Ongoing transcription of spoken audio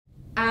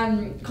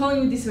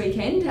Collingwood this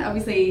weekend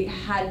obviously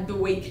had the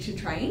week to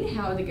train.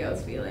 How are the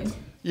girls feeling?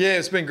 Yeah,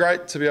 it's been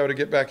great to be able to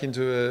get back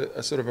into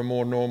a sort of a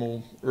more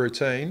normal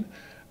routine.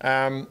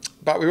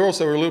 But we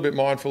also were a little bit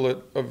mindful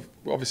of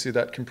obviously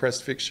that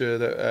compressed fixture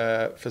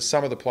that for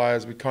some of the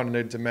players we kind of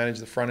needed to manage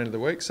the front end of the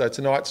week. So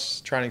tonight's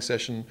training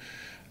session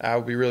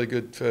will be really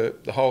good for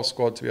the whole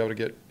squad to be able to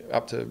get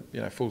up to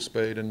full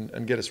speed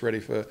and get us ready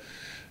for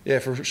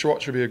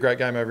what should be a great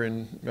game over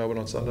in Melbourne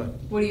on Sunday.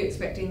 What are you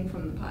expecting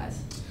from the Pies?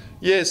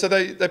 Yeah, so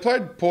they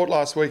played Port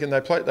last week and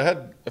they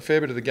had a fair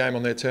bit of the game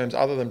on their terms,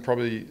 other than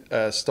probably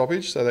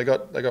stoppage. So they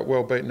got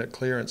well beaten at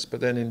clearance,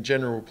 but then in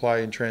general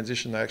play in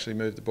transition they actually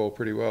moved the ball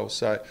pretty well.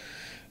 So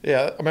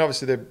yeah, I mean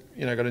obviously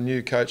they've got a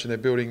new coach and they're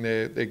building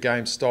their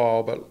game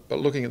style, but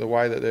looking at the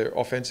way that they're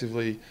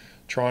offensively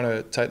trying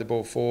to take the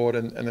ball forward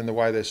and then the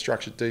way they're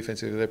structured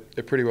defensively,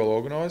 they're pretty well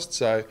organised.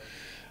 So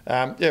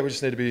we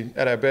just need to be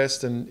at our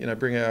best and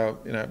bring our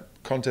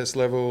contest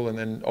level, and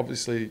then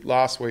obviously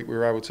last week we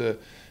were able to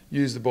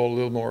use the ball a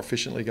little more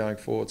efficiently going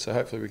forward, so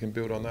hopefully we can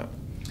build on that.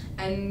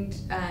 And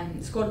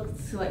squad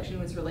selection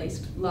was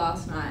released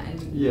last night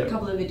and a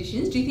couple of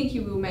additions. Do you think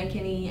you will make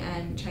any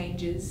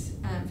changes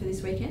for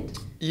this weekend?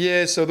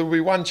 Yeah, so there'll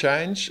be one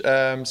change.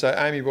 So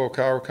Amy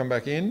Borcar will come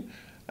back in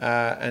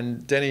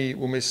and Denny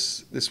will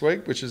miss this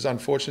week, which is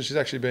unfortunate. She's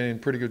actually been in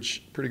pretty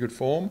good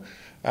form,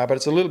 but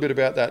it's a little bit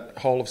about that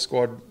whole of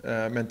squad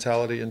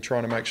mentality and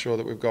trying to make sure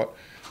that we've got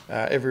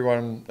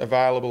everyone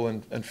available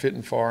and fit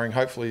and firing,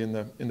 hopefully in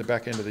the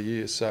back end of the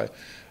year. So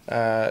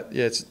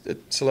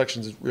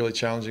selections is really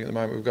challenging at the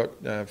moment. We've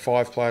got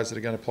 5 players that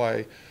are going to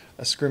play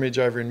a scrimmage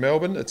over in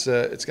Melbourne. It's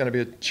going to be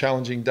a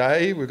challenging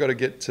day. We've got to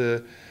get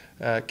to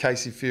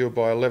Casey Field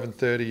by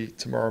 11:30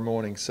 tomorrow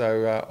morning.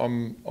 So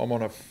I'm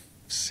on a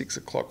 6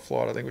 o'clock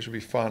flight, I think, which will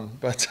be fun.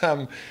 But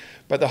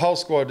the whole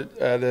squad,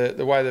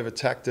 the way they've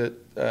attacked it,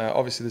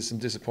 obviously there's some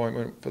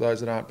disappointment for those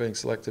that aren't being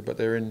selected, but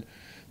they're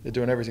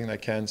doing everything they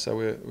can. So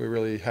we're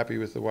really happy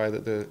with the way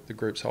that the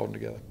group's holding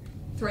together.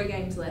 3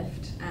 games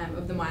left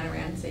of the minor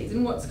round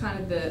season. What's kind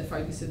of the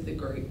focus of the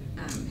group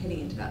heading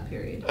into that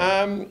period?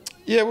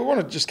 We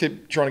want to just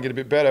keep trying to get a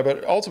bit better,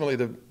 but ultimately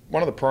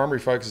one of the primary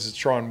focuses is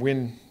try and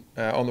win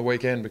on the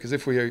weekend, because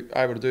if we're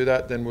able to do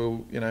that, then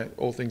we'll,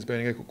 all things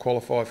being equal,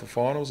 qualify for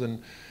finals,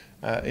 and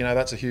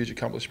that's a huge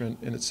accomplishment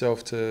in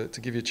itself to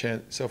give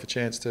yourself a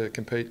chance to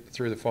compete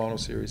through the final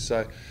series.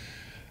 So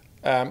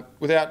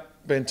without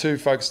being too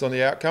focused on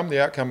the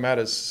outcome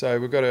matters. So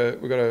we've got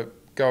to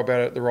go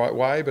about it the right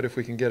way. But if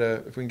we can get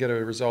a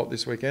result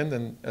this weekend,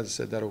 then as I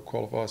said, that'll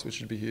qualify us, which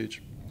would be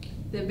huge.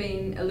 There's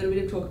been a little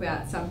bit of talk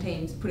about some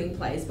teams putting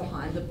players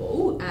behind the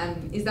ball.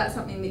 Is that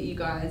something that you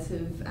guys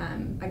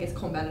have,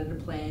 combated a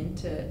plan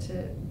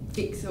to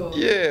fix? Or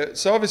yeah,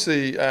 so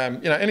obviously,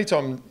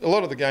 anytime, a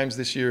lot of the games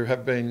this year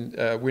have been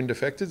wind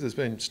affected. There's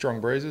been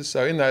strong breezes.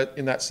 So in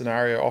that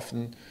scenario,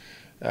 often,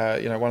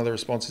 one of the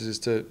responses is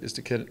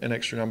to get an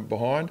extra number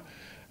behind.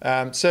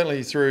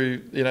 Certainly through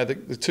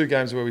the 2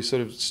 games where we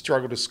sort of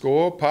struggled to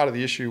score, part of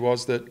the issue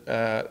was that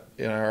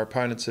our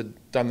opponents had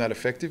done that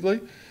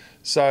effectively.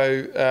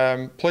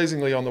 So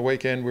pleasingly on the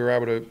weekend we were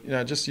able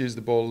to just use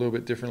the ball a little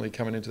bit differently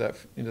coming into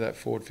that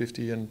forward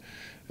 50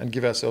 and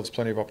give ourselves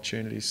plenty of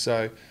opportunities.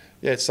 So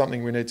yeah, it's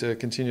something we need to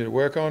continue to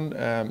work on.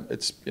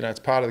 It's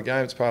part of the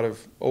game. It's part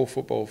of all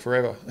football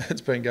forever.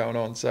 It's been going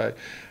on. So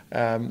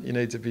you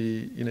need to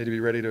be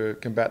ready to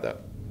combat that.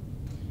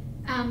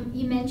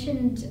 You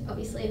mentioned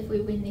obviously if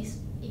you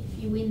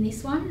win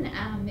this one,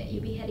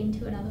 you'll be heading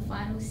to another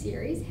final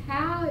series.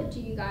 How do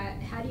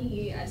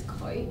you as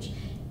coach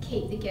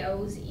keep the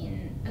girls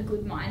in a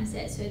good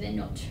mindset so they're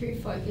not too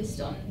focused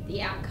on the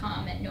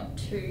outcome and not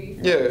too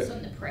focused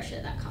on the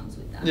pressure that comes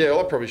with that? Yeah, well,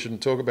 I probably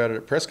shouldn't talk about it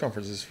at press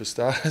conferences for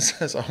starters.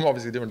 So I'm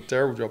obviously doing a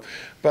terrible job,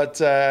 but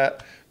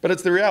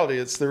it's the reality.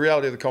 It's the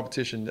reality of the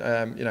competition.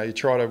 You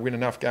try to win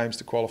enough games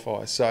to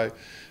qualify. So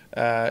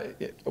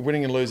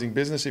winning and losing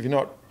business. If you're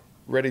not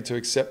ready to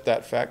accept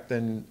that fact,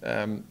 then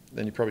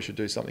you probably should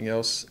do something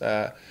else.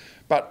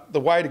 But the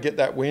way to get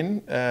that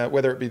win,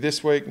 whether it be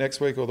this week, next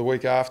week, or the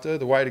week after,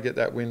 the way to get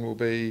that win will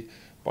be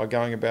by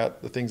going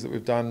about the things that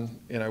we've done,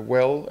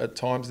 well at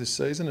times this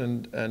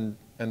season, and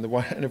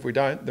if we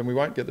don't, then we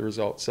won't get the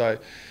result. So,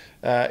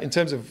 in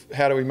terms of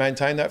how do we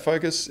maintain that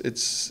focus,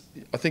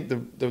 I think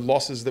the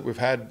losses that we've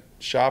had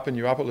sharpen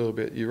you up a little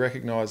bit. You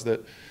recognise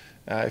that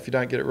if you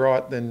don't get it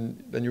right,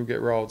 then you'll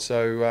get rolled.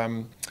 So,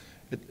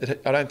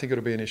 I don't think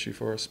it'll be an issue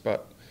for us,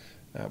 but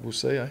we'll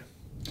see.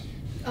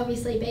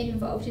 Obviously been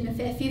involved in a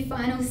fair few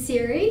final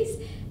series.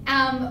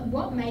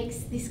 What makes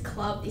this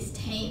club, this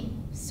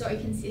team, so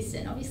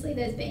consistent? Obviously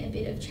there's been a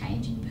bit of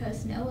change in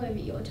personnel over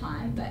your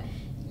time, but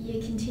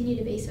you continue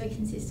to be so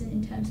consistent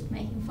in terms of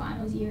making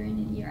finals year in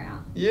and year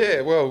out.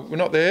 Yeah, well, we're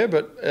not there,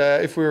 but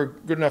if we were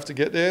good enough to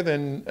get there,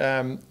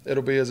 then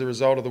it'll be as a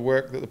result of the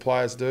work that the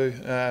players do.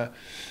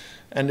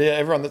 And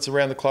everyone that's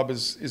around the club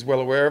is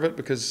well aware of it,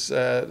 because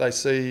they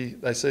see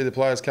the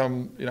players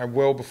come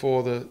well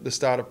before the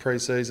start of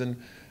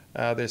pre-season.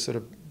 They're sort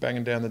of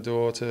banging down the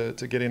door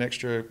to get in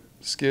extra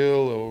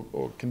skill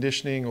or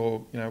conditioning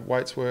or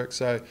weights work.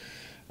 So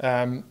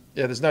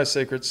there's no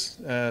secrets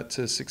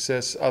to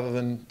success other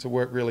than to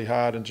work really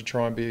hard and to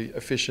try and be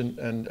efficient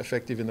and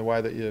effective in the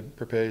way that you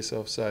prepare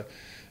yourself. So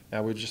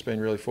we've just been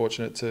really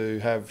fortunate to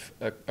have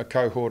a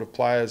cohort of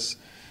players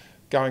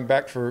going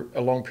back for a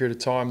long period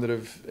of time that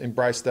have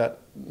embraced that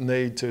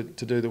need to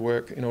do the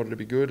work in order to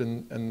be good,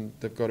 and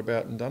they've got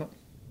about and done it.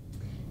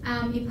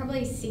 You're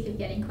probably sick of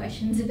getting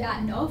questions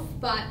about Noff,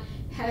 but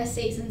her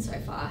season so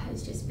far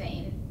has just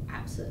been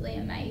absolutely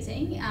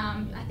amazing.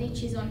 I think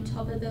she's on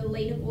top of the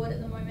leaderboard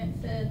at the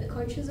moment for the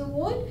Coaches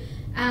Award.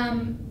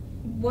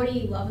 What do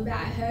you love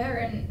about her,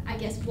 and I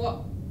guess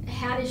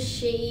how does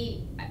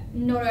she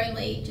not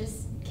only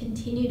just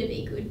continue to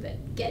be good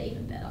but get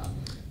even better?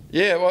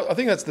 Yeah, well, I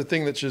think that's the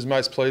thing that was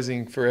most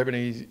pleasing for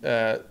Ebony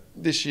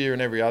this year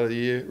and every other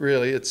year.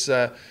 Really, it's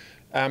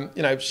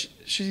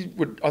she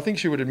would. I think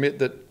she would admit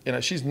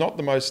that she's not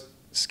the most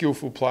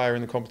skillful player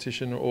in the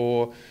competition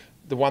or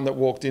the one that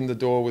walked in the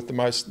door with the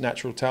most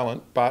natural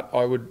talent, but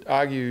I would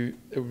argue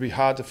it would be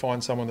hard to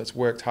find someone that's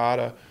worked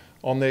harder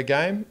on their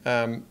game,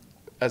 and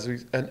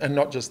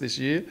not just this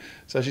year.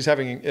 So she's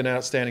having an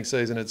outstanding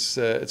season.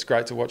 It's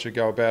great to watch her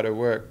go about her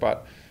work,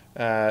 but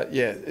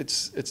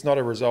it's not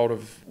a result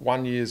of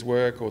 1 year's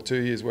work or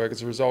 2 years' work.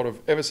 It's a result of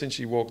ever since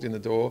she walked in the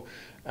door,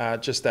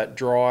 just that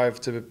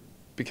drive to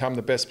become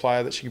the best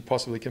player that she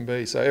possibly can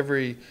be. So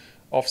every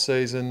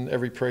off-season,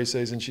 every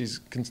pre-season, she's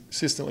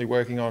consistently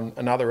working on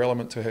another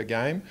element to her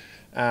game,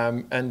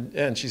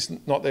 and she's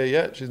not there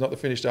yet. She's not the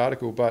finished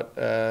article, but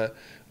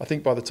I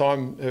think by the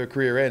time her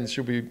career ends,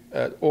 she'll be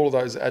all of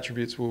those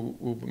attributes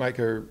will make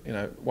her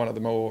one of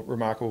the more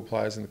remarkable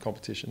players in the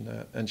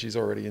competition, and she's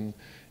already in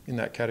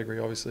that category,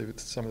 obviously, with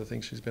some of the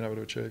things she's been able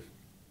to achieve.